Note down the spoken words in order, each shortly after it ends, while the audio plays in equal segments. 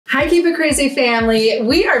Hi, Keep It Crazy family.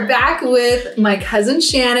 We are back with my cousin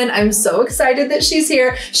Shannon. I'm so excited that she's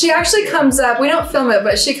here. She actually comes up, we don't film it,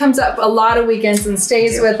 but she comes up a lot of weekends and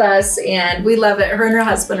stays with us, and we love it. Her and her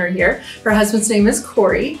husband are here. Her husband's name is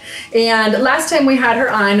Corey. And last time we had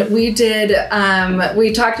her on, we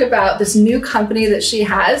talked about this new company that she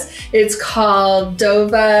has. It's called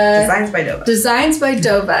Dova. Designs by Dova. Designs by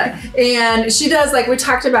Dova. And she does, like we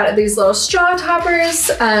talked about it, these little straw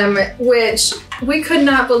toppers, which we could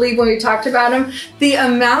not believe when we talked about them. The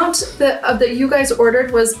amount that you guys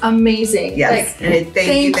ordered was amazing. Yes, like, and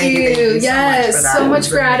thank you yes, so much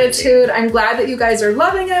gratitude. I'm glad that you guys are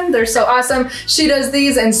loving them. They're so awesome. She does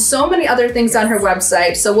these and so many other things on her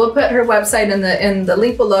website. So we'll put her website in the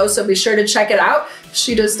link below, so be sure to check it out.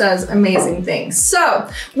 She just does amazing things. So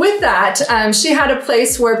with that, she had a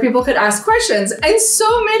place where people could ask questions, and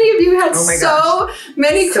so many of you had so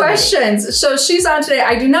many questions. So she's on today.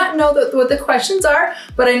 I do not know what the questions are,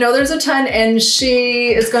 but I know there's a ton, and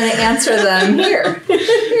she is going to answer them here.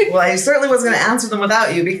 Well, I certainly wasn't going to answer them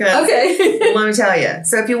without you, because let me tell you.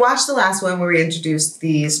 So if you watched the last one where we introduced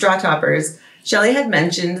the straw toppers, Shelly had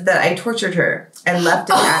mentioned that I tortured her and left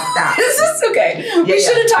it at that. This is okay. We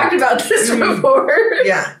should have talked about this before.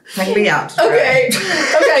 Yeah, hang me out. Okay.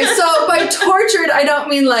 Okay, so by tortured, I don't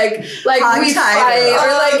mean like we fight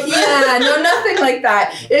or nothing like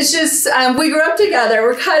that. It's just we grew up together.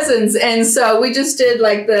 We're cousins, and so we just did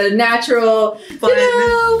like the natural,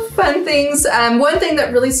 fun things. One thing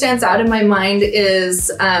that really stands out in my mind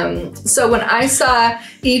is so when I saw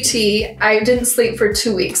E.T., I didn't sleep for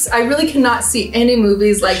 2 weeks. I really cannot see any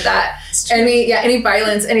movies like that. Any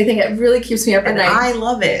violence, anything. It really keeps me up at night. I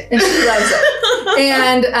love it. And she loves it.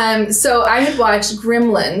 And so I had watched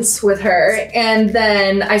Gremlins with her, and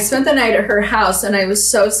then I spent the night at her house, and I was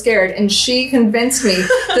so scared, and she convinced me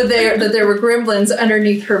that there were gremlins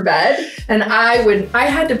underneath her bed, and I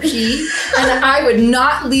had to pee, and I would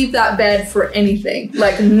not leave that bed for anything.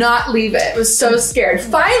 Like, not leave it. I was so scared.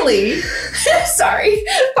 Finally,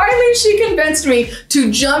 finally she convinced me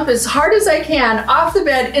to jump as hard as I can off the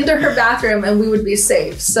bed into her bathroom, and we would be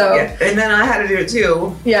safe. So and then I had to do it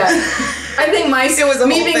too. Yeah. I think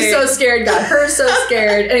me being so scared got her so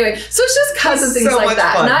scared. Anyway, so it's just cousin things like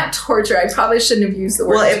that, not torture. I probably shouldn't have used the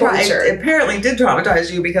word torture. It apparently did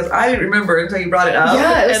traumatize you, because I didn't remember until you brought it up.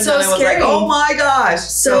 Yeah, it was so scary. Like, oh my gosh.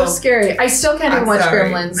 So scary. I still can't even watch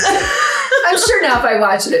Gremlins. I'm sure now if I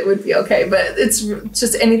watch it, it would be okay, but it's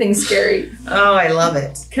just anything scary. Oh, I love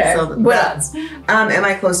it. Okay, so what else? Am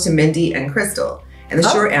I close to Mindy and Crystal? And the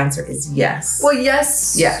short answer is yes. Well,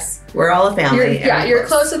 yes. Yes. We're all a family. You're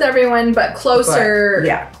close with everyone, but closer.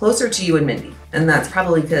 But, closer to you and Mindy. And that's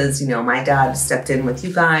probably because, my dad stepped in with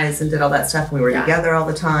you guys and did all that stuff. And we were together all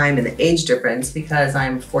the time. And the age difference, because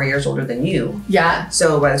I'm 4 years older than you. Yeah.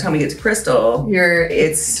 So by the time we get to Crystal,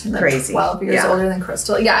 it's crazy. 12 years older than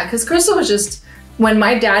Crystal. Yeah, because Crystal was just, when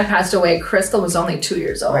my dad passed away, Crystal was only 2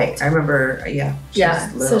 years old. Right. I remember,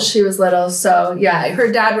 so she was little. So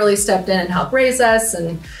her dad really stepped in and helped raise us.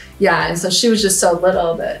 And so she was just so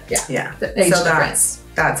little that, the age difference.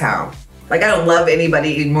 That's how. Like, I don't love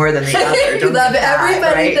anybody more than the other. You love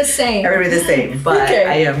everybody the same. Everybody the same. But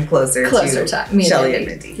I am closer to Shelly and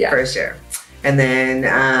Mindy, for sure. And then,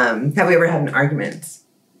 have we ever had an argument?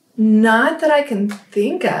 Not that I can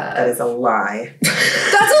think of. That is a lie.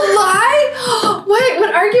 That's a lie?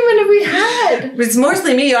 What argument have we had? It's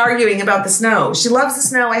mostly me arguing about the snow. She loves the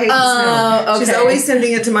snow. I hate the snow. Okay. She's always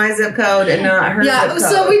sending it to my zip code and not her zip code.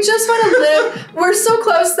 So we just want to live. We're so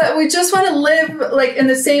close that we just want to live like in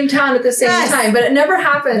the same town at the same time, but it never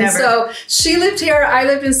happened. Never. So she lived here. I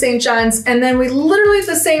lived in St. John's, and then we literally at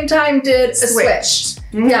the same time did a switch.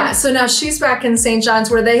 Mm-hmm. Yeah, so now she's back in St.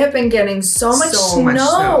 John's, where they have been getting so much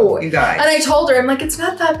snow. You guys. And I told her, I'm like, it's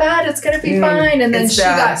not that bad. It's going to be fine. And then she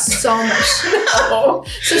got so much snow.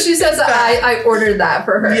 So she says I ordered that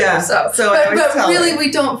for her. Yeah. So but really,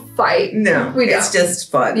 we don't fight. No, we don't. It's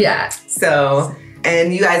just fun. Yeah. So...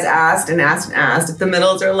 And you guys asked and asked and asked if the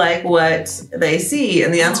middles are like what they see,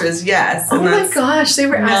 and the answer is yes. Oh my gosh, they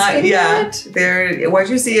were asking that? They're, what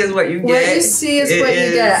you see is what you get. What you see is what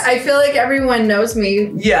you get. I feel like everyone knows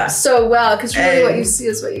me so well, because really what you see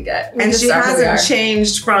is what you get. And she hasn't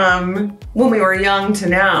changed from when we were young to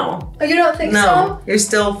now. Oh, you don't think so? No, you're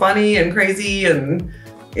still funny and crazy and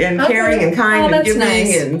caring and kind and giving.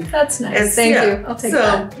 And that's nice. Thank you. I'll take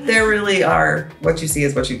that. So there really are, what you see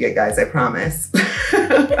is what you get, guys, I promise.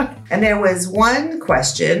 And there was one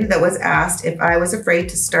question that was asked if I was afraid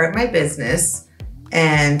to start my business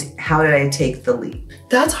and how did I take the leap?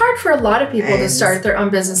 That's hard for a lot of people to start their own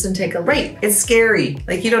business and take a leap. Right. It's scary.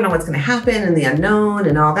 Like, you don't know what's going to happen and the unknown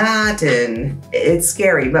and all that. And it's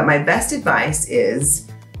scary. But my best advice is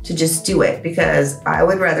to just do it, because I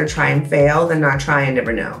would rather try and fail than not try and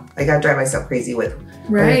never know. Like, I drive myself crazy with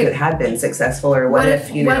what if it had been successful, or what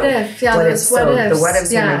if, you know, what if, yeah, what if, those so what ifs. the what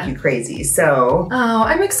ifs will make you crazy. So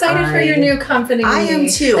I'm excited for your new company. I am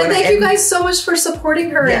too. And thank you guys so much for supporting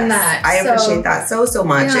her in that. I appreciate that so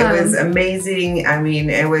much. Yeah. It was amazing. I mean,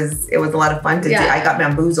 it was a lot of fun to do. I got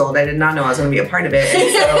bamboozled. I did not know I was going to be a part of it.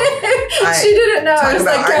 And so she didn't know. I was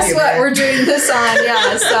like, guess what? We're doing this on.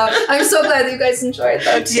 Yeah. So I'm so glad that you guys enjoyed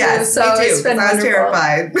that too. Yes, so me too. It's been I was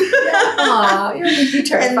terrified. Aw, you're going to be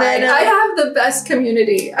terrified. And then, I have the best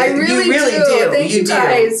community. I really do. Thank you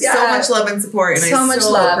guys. Yeah. So much love and support, and I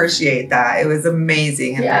so appreciate that. It was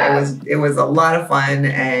amazing, and it was a lot of fun,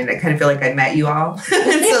 and I kind of feel like I met you all,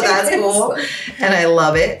 so that's cool, and I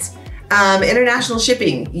love it. International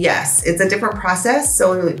shipping, yes, it's a different process,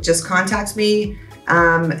 so just contact me.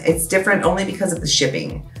 It's different only because of the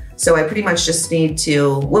shipping. So I pretty much just need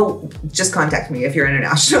to, well, just contact me if you're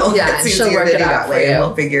international. Yeah, it's easier to do that way, and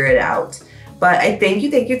we'll figure it out. But I thank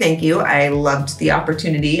you. I loved the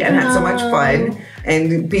opportunity and had so much fun.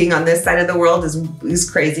 And being on this side of the world is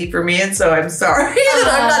crazy for me. And so I'm sorry that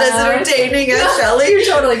I'm not as entertaining as Shelly. You're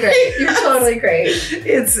totally great. You're totally great.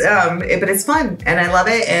 It's but it's fun, and I love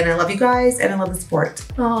it, and I love you guys, and I love the sport.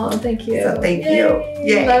 Oh, thank you. So thank you.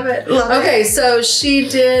 Yay. Love it. Okay, so she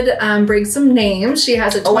did bring some names. She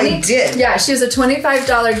has a I did. Yeah, she has a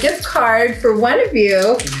 $25 gift card for one of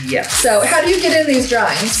you. Yes. So how do you get in these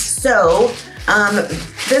drawings? So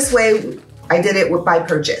this way, I did it by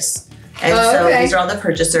purchase. And so these are all the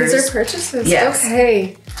purchasers. These are purchases. Yes.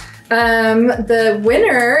 Okay. The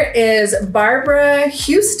winner is Barbara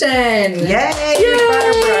Houston. Yay,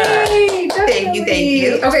 Barbara. Thank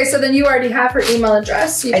you. Okay, so then you already have her email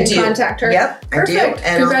address. You can contact her. Yep, Perfect. I do.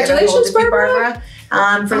 And congratulations, Barbara.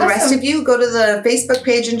 For the rest of you, go to the Facebook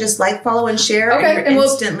page and just like, follow, and share. Okay, and you're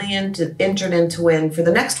instantly entered in to win for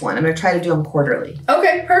the next one. I'm going to try to do them quarterly.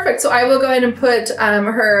 Okay, perfect. So I will go ahead and put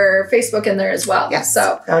her Facebook in there as well. Yes,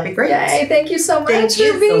 so that would be great. Yay, thank you so much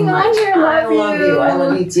for being on here. I love you. I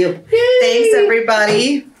love you too. Yay. Thanks,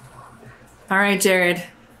 everybody. All right, Jared.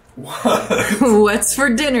 What? What's for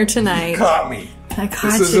dinner tonight? You caught me. I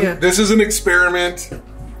caught you. This is an experiment.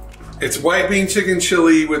 It's white bean chicken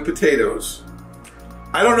chili with potatoes.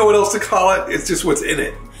 I don't know what else to call it. It's just what's in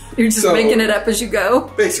it. You're just making it up as you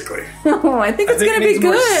go? Basically. Oh, I think it's going to be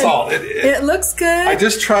good. More salt. It looks good. I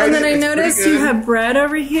just tried it. And then I noticed you have bread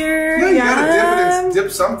over here. Yeah, you gotta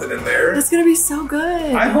dip something in there. It's going to be so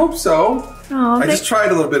good. I hope so. Oh, I just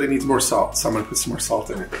tried a little bit. It needs more salt, so I'm going to put some more salt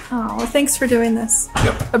in it. Oh, well, thanks for doing this.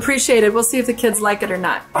 Yep. Appreciate it. We'll see if the kids like it or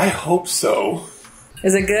not. I hope so.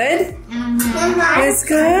 Is it good? Mm-hmm. It's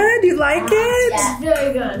good? You like it? Yeah,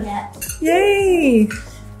 very good. Yeah. Yay.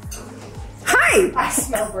 Hi! I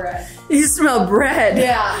smell bread. You smell bread?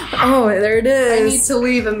 Yeah. Oh, there it is. I need to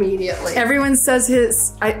leave immediately. Everyone says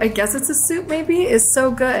his, I guess it's a soup maybe, is so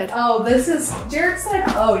good. Oh, this is, Jared said,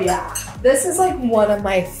 oh yeah. This is like one of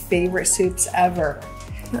my favorite soups ever.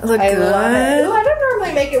 Look good. I love it. Ooh, I don't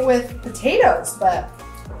normally make it with potatoes, but.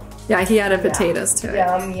 Yeah, he added potatoes to it.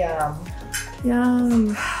 Yum, yum.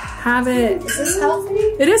 Yum. Have it. Is this healthy?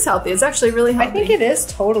 It is healthy. It's actually really healthy. I think it is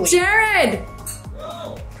totally. Jared!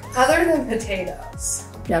 Other than potatoes.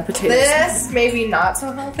 Yeah, potatoes. This, maybe not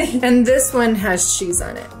so healthy. And this one has cheese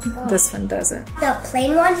on it. Oh. This one doesn't. The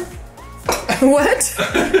plain one? What? So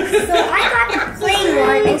I got the plain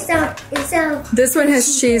one, and so... This one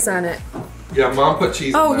has cheese on it. Yeah, Mom put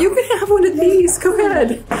cheese on it. You can have one of these. Go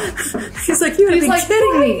ahead. He's like, you gotta be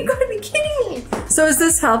kidding me. You gotta be kidding me. So is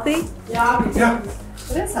this healthy? Yeah.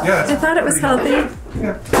 It is healthy. Yeah, I thought it was healthy.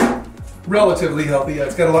 Yeah. Relatively healthy. Yeah,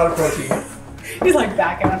 it's got a lot of protein. He's like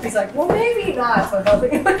backing up. He's like, well, maybe not so healthy.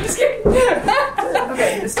 I'm just kidding.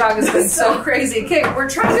 Okay, this dog has been so crazy. Okay, we're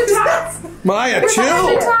trying to talk. Maya, chill.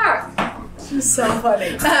 We're trying to talk. She's so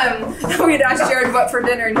funny. We had asked Jared what for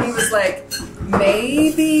dinner, and he was like,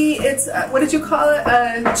 maybe it's, what did you call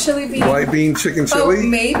it? Chili bean? White bean chicken chili? Oh,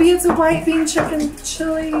 maybe it's a white bean chicken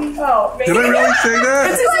chili. Oh, maybe. Did I really say that?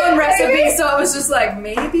 It's his own recipe, so I was just like,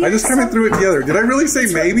 maybe. I just kind of threw it together. Did I really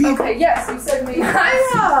say maybe? Okay, yes, you said maybe. I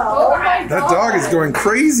know. Oh my God. That dog is going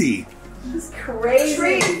crazy. He's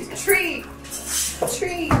crazy. Treat.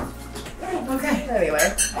 Okay,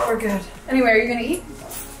 anyway, we're good. Anyway, are you gonna eat?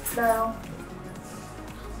 No.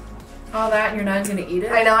 All that and you're not gonna eat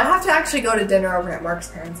it? I know, I have to actually go to dinner over at Mark's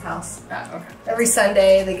parents' house. Oh, okay. Every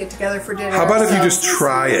Sunday they get together for dinner. How about if you just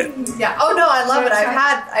try it? Yeah. Oh no, I love it.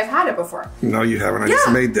 I've had it before. No, you haven't. I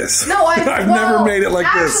just made this. No, I've never made it like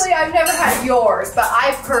this. Actually, I've never had yours, but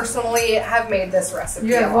I personally have made this recipe.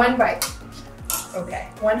 You have one bite. Okay,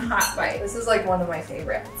 one hot bite. This is like one of my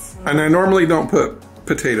favorites. And I normally don't put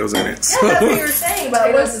potatoes in it. So. That's what you were saying. Well,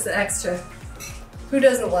 Potatoes is an extra. Who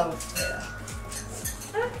doesn't love a potato?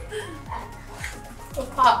 Oh,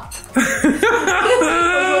 pop.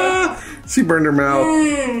 She burned her mouth.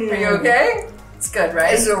 Are you okay? It's good,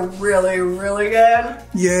 right? It's really, really good.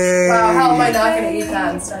 Yay! Wow, how am I not going to eat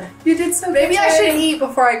that instead? You did so Maybe good. I should eat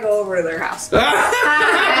before I go over to their house.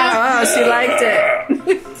 Oh, she liked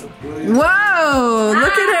it. Whoa!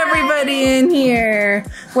 Look at everybody in here.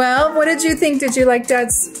 Well, what did you think? Did you like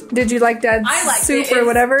Dad's? Did you like Dad's soup or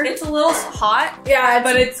whatever? It's a little hot. Yeah,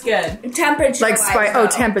 but it's good. Temperature. Like spice? Oh,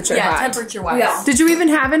 temperature. Yeah, hot. temperature wise. Yeah. Did you even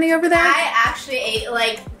have any over there? I actually ate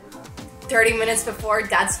like 30 minutes before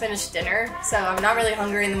Dad's finished dinner, so I'm not really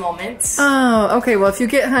hungry in the moment. Oh, okay. Well, if you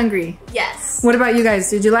get hungry. Yes. What about you guys?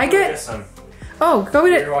 Did you like it? Yes, son. Oh, go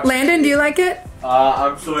with it. Landon, do you like it?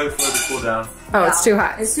 I'm still waiting for it to cool down. Oh, it's too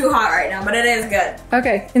hot. It's too hot right now, but it is good.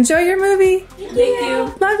 Okay, enjoy your movie. Thank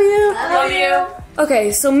you. Love you. Love you.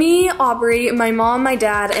 Okay, so me, Aubrey, my mom, my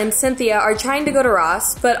dad, and Cynthia are trying to go to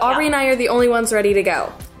Ross, but Aubrey and I are the only ones ready to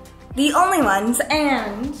go. The only ones,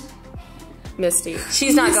 and Misty.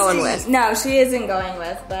 She's not going with. No, she isn't going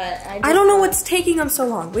with, but I don't know what's taking them so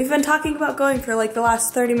long. We've been talking about going for like the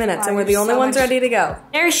last 30 minutes, and we're the only ones ready to go.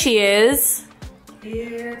 There she is.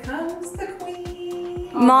 Here comes the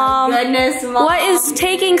queen. Mom, goodness, Mom. what is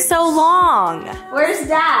taking so long? Where's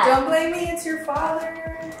Dad? Don't blame me, it's your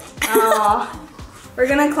father. Oh, we're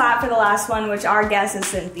gonna clap for the last one, which our guess is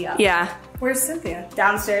Cynthia. Yeah. Where's Cynthia?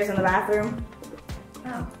 Downstairs in the bathroom.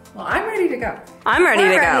 Oh, well, I'm ready to go. I'm ready to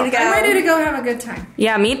go. ready to go. I'm ready to go have a good time.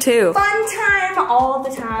 Yeah, me too. Fun time all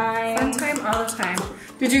the time. Fun time all the time.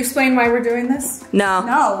 Did you explain why we're doing this? No.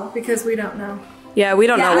 No. Because we don't know. Yeah, we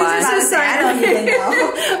don't know We why. just I don't even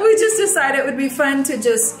know. we just decided it would be fun to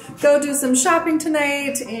just go do some shopping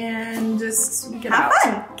tonight and just get Have out.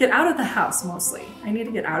 fun. Get out of the house mostly. I need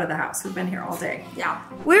to get out of the house. We've been here all day. Yeah.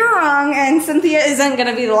 We were wrong, and Cynthia isn't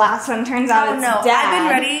gonna be the last one. Turns out it's Dad.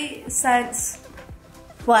 I've been ready since,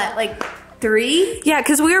 what, like 3? Yeah,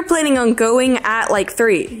 because we were planning on going at like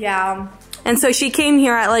 3. Yeah. And so she came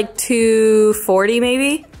here at like 2:40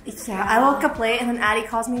 maybe? Yeah, I woke up late and then Addie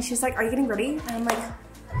calls me and she's like, are you getting ready? And I'm like,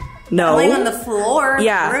 No. I'm laying on the floor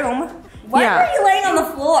Yeah. of the room. Why Yeah. are you laying on the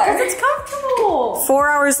floor? It's comfortable. 4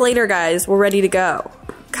 hours later, guys, we're ready to go.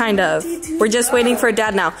 Kind of. We're just waiting for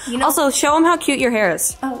Dad now. Also, show him how cute your hair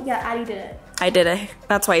is. Oh, yeah, Addie did it. I did it.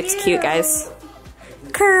 That's why it's cute, guys.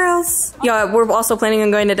 Curls. Yeah, we're also planning on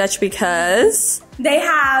going to Dutch because... They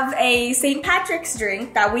have a St. Patrick's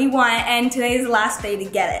drink that we want, and today's the last day to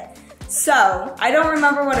get it. So, I don't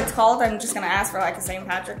remember what it's called. I'm just gonna ask for like a St.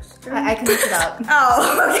 Patrick's drink. I can look it up.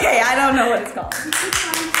 Oh, okay. I don't know what it's called.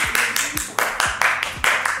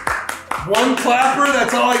 One clapper,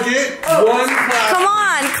 that's all I get? One clapper. Come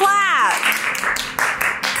on, clap!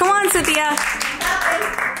 Come on, Cynthia.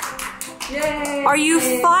 Yay! Are you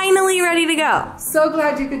finally ready to go? So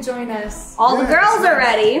glad you could join us. All the girls are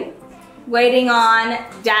ready, waiting on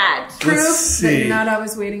Dad. Let's Proof that see. you're not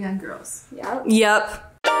always waiting on girls. Yep.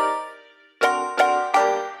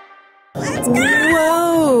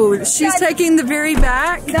 Whoa, she's taking the very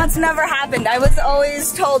back. That's never happened. I was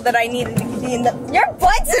always told that I needed to be in the. Your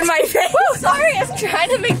butt's in my face. Sorry, I was trying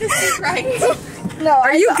to make this seat right. No,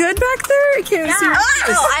 Are you good back there? I can't see.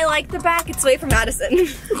 I like the back. It's away from Madison.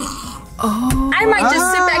 Oh. I might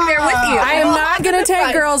just sit back there with you. I am not going to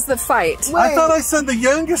take girls that fight. I thought I said the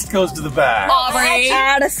youngest goes to the back. Aubrey.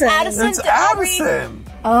 Addison. It's Addison.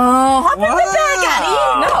 Oh, Hop in the back,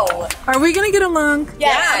 Addie. No. are we going to get along? Yeah,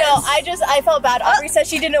 no, I felt bad. Aubrey said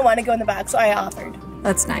she didn't want to go in the back, so I offered.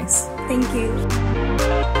 That's nice. Thank you.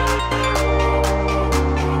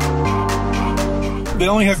 They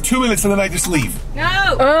only have 2 minutes and then I just leave.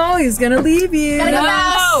 No. Oh, he's going to leave you.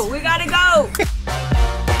 No, we gotta go.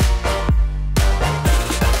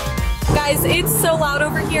 Guys, it's so loud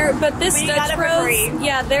over here, but this We Dutch got it for Bros, free.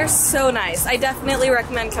 yeah, they're so nice. I definitely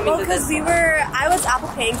recommend coming Well, to this. because I was Apple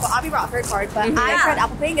paying, but Aubrey brought her card, but I tried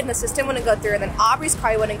Apple paying and the system wouldn't go through, and then Aubrey's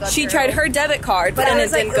card wouldn't go through. She tried her debit card, but and it it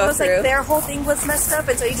was like, didn't go through. Like their whole thing was messed up,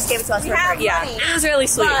 and so he just gave it to us for free. Yeah, it was really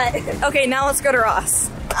sweet. But- Okay, now let's go to Ross.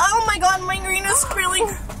 Oh my god, my green is spilling.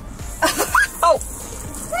 Oh.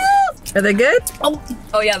 Are they good?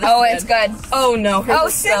 Oh yeah, this Oh, is it's good. Oh no. Oh,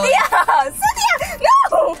 Cynthia! Cynthia!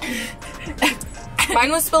 No!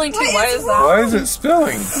 Mine was spilling too. Why is that? Why is it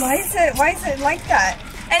spilling? Why is it like that?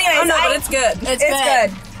 Anyways, Oh no, but it's good. It's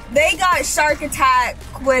good. They got Shark Attack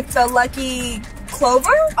with the Lucky Clover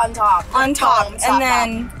On top. on top, Foam soft and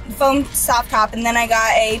then foam soft top, and then I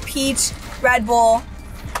got a peach Red Bull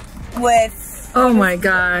with. Oh my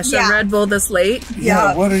gosh, Yeah. a Red Bull this late?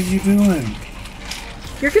 Yeah, what are you doing?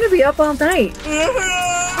 You're going to be up all night.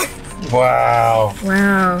 Wow.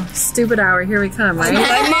 Wow. Stupid hour. Here we come, right?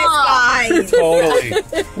 Totally.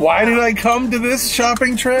 Why did I come to this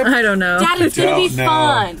shopping trip? I don't know. Dad, it's gonna be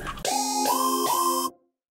fun.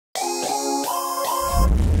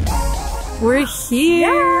 We're here.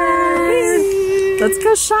 Yay. Let's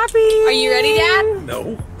go shopping. Are you ready, Dad?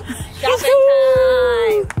 No.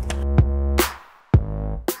 Shopping time.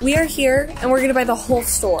 We are here and we're gonna buy the whole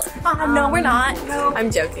store. No, we're not. No. I'm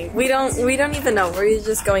joking. We don't even know. We're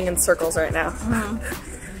just going in circles right now.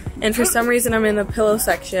 And for some reason I'm in the pillow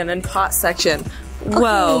section and pot section.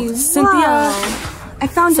 Whoa. Okay, Cynthia. I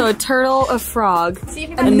found a turtle, a frog,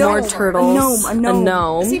 and more turtles. A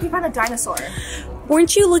gnome. See if you find a dinosaur.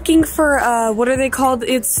 Weren't you looking for what are they called?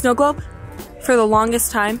 It's snow globe? For the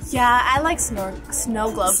longest time? Yeah, I like snow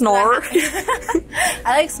globes. Snore. I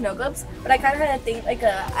like snow globes, but I kind of had to think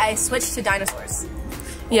I switched to dinosaurs.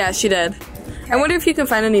 Yeah, she did. I wonder if you can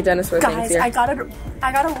find any dinosaur things Guys, here. I got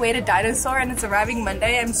a weighted dinosaur and it's arriving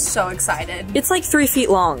Monday. I'm so excited. It's like 3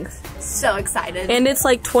 feet long. So excited. And it's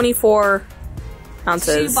like 24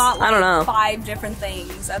 ounces. She bought like I don't know. 5 different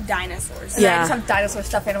things of dinosaurs. And I Yeah. just have dinosaur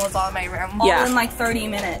stuffed animals all in my room. All Yeah. in like 30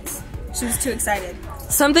 minutes. She was too excited.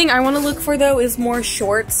 Something I want to look for though is more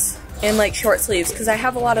shorts and like short sleeves because I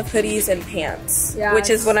have a lot of hoodies and pants, which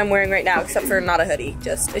is what I'm wearing right now, except for not a hoodie,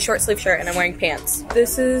 just a short sleeve shirt, and I'm wearing pants.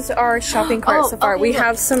 This is our shopping cart so far. We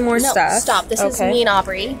have some more stuff. Stop. This is me and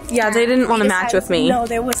Aubrey. Yeah, they didn't want to match with me. No,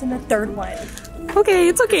 there wasn't a third one. Okay,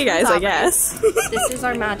 it's okay, guys. I guess. This is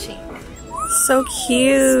our matching. So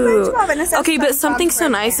cute. and it says Okay, but SpongeBob something so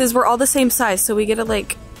right nice is we're all the same size, so we get to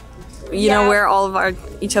like, you know, wear all of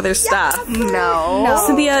each other's stuff. No.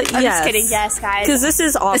 Cynthia, I'm yes. just kidding. Yes, guys. Because this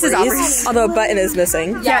is Aubrey's, although a button is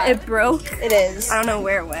missing. Yeah, it broke. It is. I don't know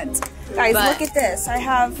where it went. Guys, But- look at this. I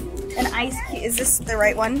have an ice cube. Is this the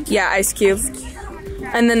right one? Yeah, Ice Cube.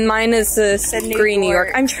 And then mine is this green New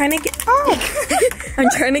York. I'm trying to get I'm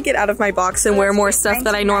trying to get out of my box and wear more stuff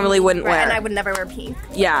that I normally wouldn't Right, and I wear. would never wear pink.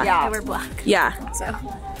 Yeah. I wear black. Yeah. So.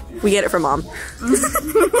 We get it from Mom.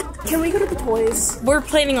 Can we go to the toys? We're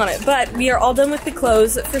planning on it, but we are all done with the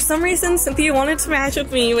clothes. For some reason, Cynthia wanted to match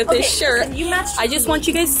with me with this shirt. You matched I just want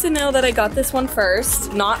you guys to know that I got this one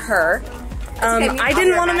first, not her. I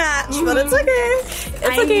didn't want to match, but it's okay.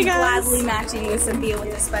 It's okay, guys. I'm gladly matching you, Cynthia,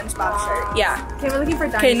 with the SpongeBob shirt. Yeah. Okay, we're looking for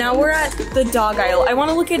dinosaurs. Okay, now we're at the dog aisle. I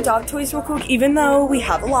want to look at dog toys real quick, even though we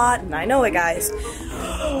have a lot, and I know it, guys.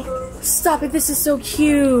 Stop it, this is so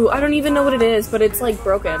cute. I don't even know what it is, but it's like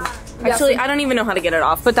broken. Actually, I don't even know how to get it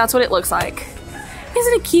off, but that's what it looks like.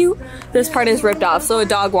 Isn't it cute? This part is ripped off, so a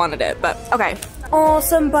dog wanted it, but okay. Oh,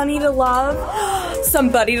 some bunny to love.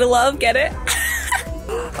 Somebody to love, get it?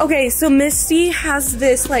 Okay, so Misty has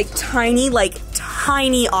this like tiny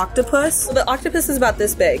octopus. So the octopus is about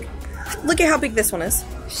this big. Look at how big this one is.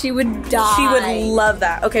 She would die. She would love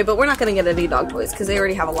that. Okay, but we're not gonna get any dog toys because they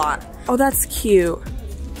already have a lot. Oh, that's cute.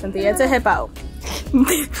 Cynthia, it's a hippo.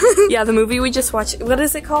 Yeah, the movie we just watched, what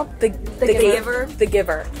is it called? The Giver? The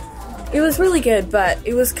Giver. It was really good, but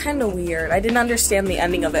it was kind of weird. I didn't understand the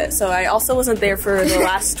ending of it, so I also wasn't there for the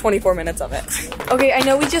last 24 minutes of it. Okay, I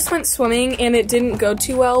know we just went swimming and it didn't go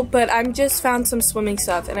too well, but I'm just found some swimming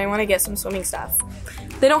stuff and I want to get some swimming stuff.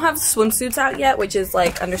 They don't have swimsuits out yet, which is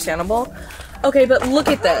like understandable. Okay, but look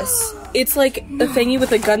at this. It's like a thingy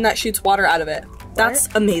with a gun that shoots water out of it.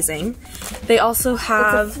 That's amazing. They also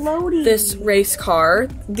have this race car.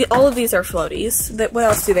 All of these are floaties. What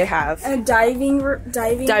else do they have? Diving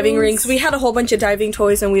rings. We had a whole bunch of diving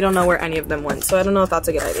toys and we don't know where any of them went, so I don't know if that's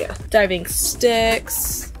a good idea. Diving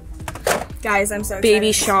sticks. Guys, I'm so excited.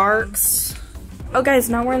 Baby sharks. Oh guys,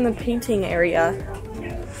 now we're in the painting area.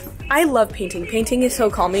 I love painting. Painting is so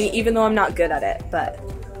calming, even though I'm not good at it, but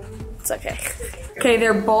it's okay. Okay,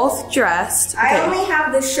 they're both dressed. Okay. I only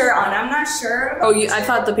have this shirt on. I'm not sure. Oh, I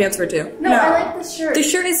thought the pants were too. No, I like this shirt. The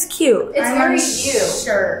shirt is cute. It's very you.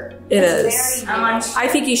 Shirt. It is. I'm unsure. I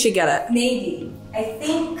think you should get it. Maybe. I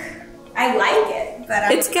think I like it,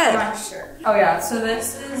 but It's good. I'm unsure. Oh yeah, so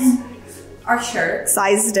this is our shirt.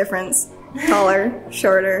 Size difference. Taller,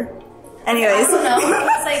 shorter. Anyways. I don't know.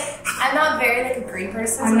 It's like, I'm not very like a green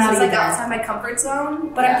person, so it's like outside my comfort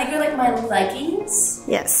zone. But I'm thinking like my leggings.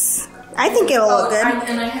 Yes. I think it'll look good.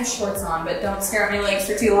 And I have shorts on, but don't stare at my legs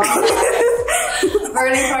for too long. We're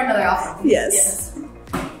gonna find another outfit. Yes.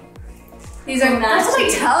 These are that's my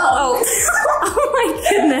toe. Oh my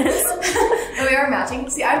goodness. And we are matching.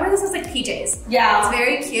 See, I wear this as like PJs. Yeah. It's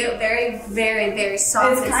very cute, very, very, very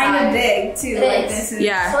soft. It's kind of big too. It like is. this is.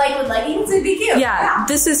 Yeah. So like with leggings, it'd be cute. Yeah,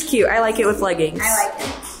 this is cute. I like it with leggings. I like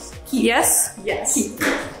it. Yes? Yes.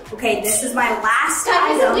 Okay, this is my last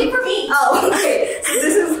Time is item. wait for me. Oh, okay. So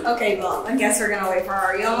this is okay. Well, I guess we're gonna wait for her.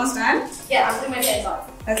 Are you almost done? Yeah, I'm putting my pants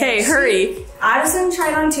on. Okay, hurry. Addison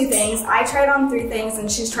tried on 2 things, I tried on 3 things, and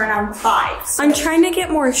she's tried on 5. So I'm trying to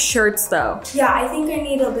get more shirts though. yeah, I think I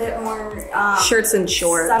need a bit more shirts and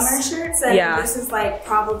shorts. Summer shirts, and Yeah. this is like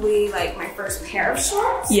probably like my first pair of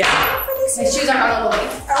shorts. Yeah. For this My shoes aren't on the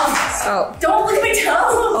way. Oh. Don't look at my toes!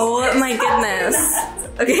 Oh my goodness.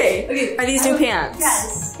 Okay. Are these new pants?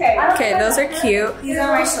 Yes. Okay, those are cute. These are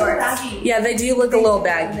my shorts. Yeah, they do look a little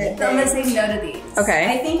baggy. I'm gonna say no to these.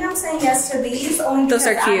 Okay. I think I'm saying yes to these only Those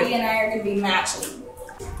because are cute. Abby and I are gonna be matching.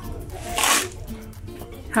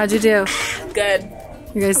 How'd you do? Good.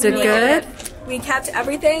 You guys did good? We kept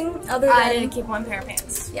everything other than... I didn't keep 1 pair of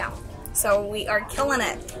pants. Yeah. So we are killing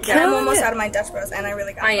it. Killing I'm almost it. out of my Dutch Bros and I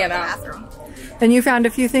really got to go to the bathroom. And you found a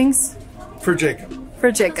few things? For Jacob.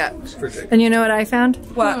 For Jacob. For Jacob. And you know what I found?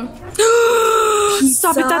 What?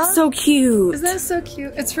 Stop it, that's so cute. Isn't that so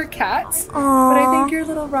cute? It's for cats. Aww. But I think your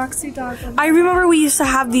little Roxy dog. I remember we used to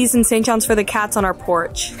have these in St. John's for the cats on our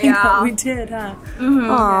porch. Yeah, we did, huh?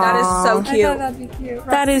 That is so I cute. thought that'd be cute.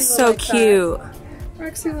 That Roxy is will so like cute. that.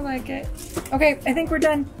 Roxy will like it. Okay, I think we're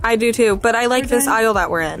done. I do too, but I like this done. aisle that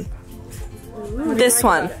we're in. This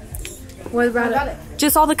one. What about it?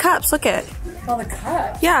 Just all the cups, look at. All the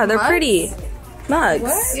cups. Yeah, they're pretty. Mugs.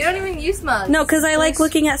 What? You don't even use mugs. No, because I like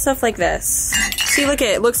looking at stuff like this. See, look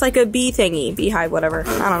it looks like a bee thingy. Beehive, whatever.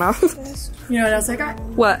 I don't know. You know what else I got?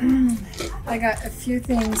 What? I got a few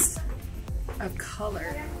things of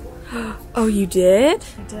color. Oh, you did?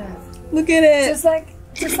 I did. Look at it.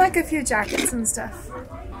 Just like a few jackets and stuff.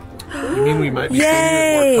 You mean we might be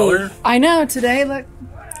Yay. seeing more color? I know, today, look.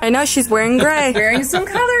 I know, she's wearing gray. Wearing some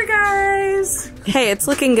color, guys. Hey, it's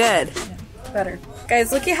looking good. Better.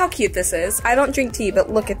 Guys, look at how cute this is. I don't drink tea, but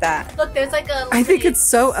look at that. Look, there's like a. I think it's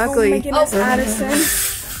so ugly. Oh my goodness,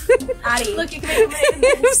 Addison. Addie. Look, you can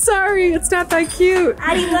make I'm sorry, it's not that cute.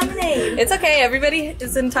 Addie lemonade. It's okay, everybody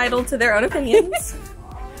is entitled to their own opinions.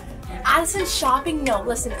 Addison's shopping. No,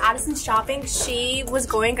 listen, Addison's shopping. She was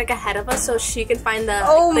going like ahead of us so she could find the,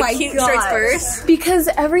 Oh the my cute gosh. shirts first. Because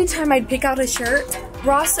every time I'd pick out a shirt,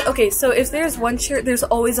 Ross, okay, so if there's one shirt, there's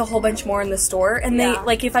always a whole bunch more in the store. And they,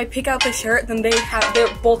 like, if I pick out the shirt, then they're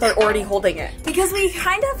both are already holding it. Because we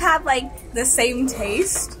kind of have, like, the same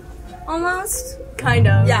taste, almost. Kind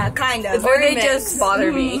of. Yeah, kind of. Or they just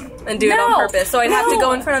bother me and do it No. on purpose. So I'd have to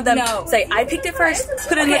go in front of them, No. say, I picked it first,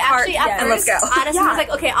 put it in the cart, actually, at and let's go. first, Addison was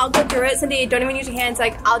like, okay, I'll go through it. Cynthia, don't even use your hands.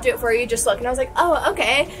 Like, I'll do it for you. Just look. And I was like, oh,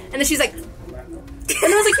 okay. And then she's like, and I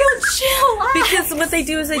was like, yo, chill out. Because what they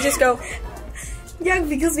do is they just go, yeah,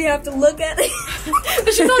 because we have to look at it.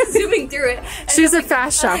 But she's not zooming through it. She's a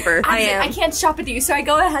fast shopper. I can't shop with you, so I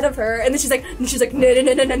go ahead of her, and then she's like,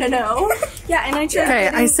 no. Yeah, and I tried. Okay,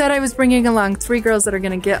 I said I was bringing along 3 girls that are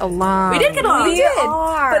gonna get along. We did get along. We did.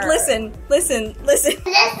 But listen. Listen,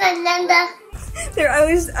 Linda. There, I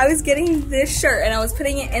was getting this shirt and I was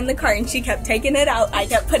putting it in the cart and she kept taking it out. I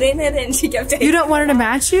kept putting it in and she kept taking it. You don't want her to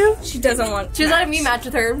match you? She doesn't want. She was letting me match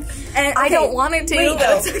with her. And I don't want it to. Wait,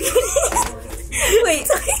 though. Wait.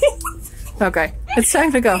 Okay, it's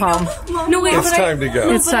time to go home. No, wait. It's time to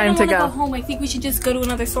go. It's time to go. home. I think we should just go to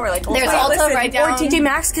another store, like There's Ulta right down. or TJ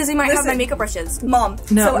Maxx because they might have my makeup brushes. Mom,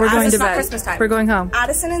 No, so we're going it's to not bed. Christmas time. We're going home.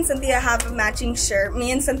 Addison and Cynthia have a matching shirt.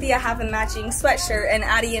 Me and Cynthia have a matching sweatshirt, and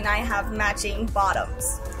Addie and I have matching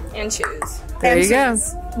bottoms and shoes. There and you go.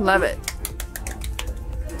 shoes. Love it.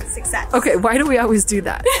 Success. Okay, why do we always do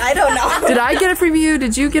that? I don't know. Did I get it from you?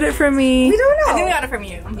 Did you get it from me? We don't know. I think we got it from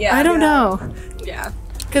you. Yeah, I don't know. Yeah.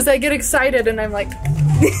 Because I get excited and I'm like...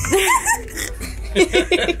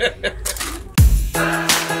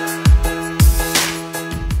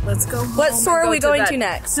 Let's go home. What store and are we go going bed. to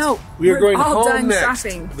next? No, We are going all home done next.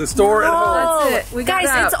 shopping. The store at home. That's it. We got Guys,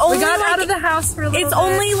 out. it's only we got like- out of the house for a little It's bit.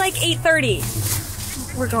 only like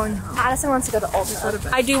 8:30. We're going home. Addison wants to go to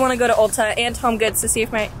Ulta. I do want to go to Ulta and Home Goods to see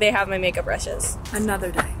if they have my makeup brushes.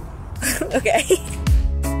 Another day. Okay.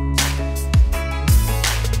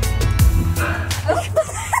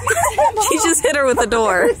 She just hit her with the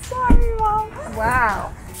door. Sorry, Mom.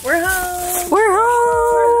 Wow. We're home. We're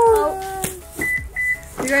home.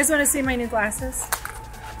 You guys want to see my new glasses?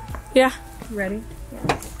 Yeah. You ready?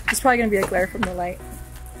 Yeah. It's probably going to be a glare from the light.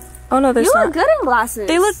 Oh no, there's You not. look good in glasses.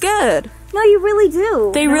 They look good. No, you really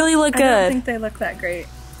do. They really look I don't good. think they look that great.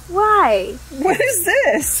 Why? What is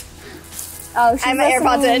this? Oh, she's I have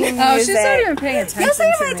my AirPods in. Oh, she's not even paying attention Yes, I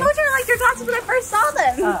am. to I me. told you I liked your glasses when I first saw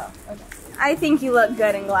them. Oh, okay. I think you look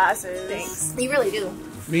good in glasses. Thanks. You really do.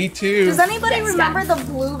 Me too. Does anybody Yes, remember the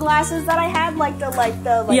blue glasses that I had? Like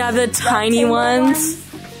the Yeah, the tiny rectangle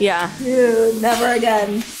ones. Yeah. Dude, never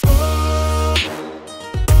again.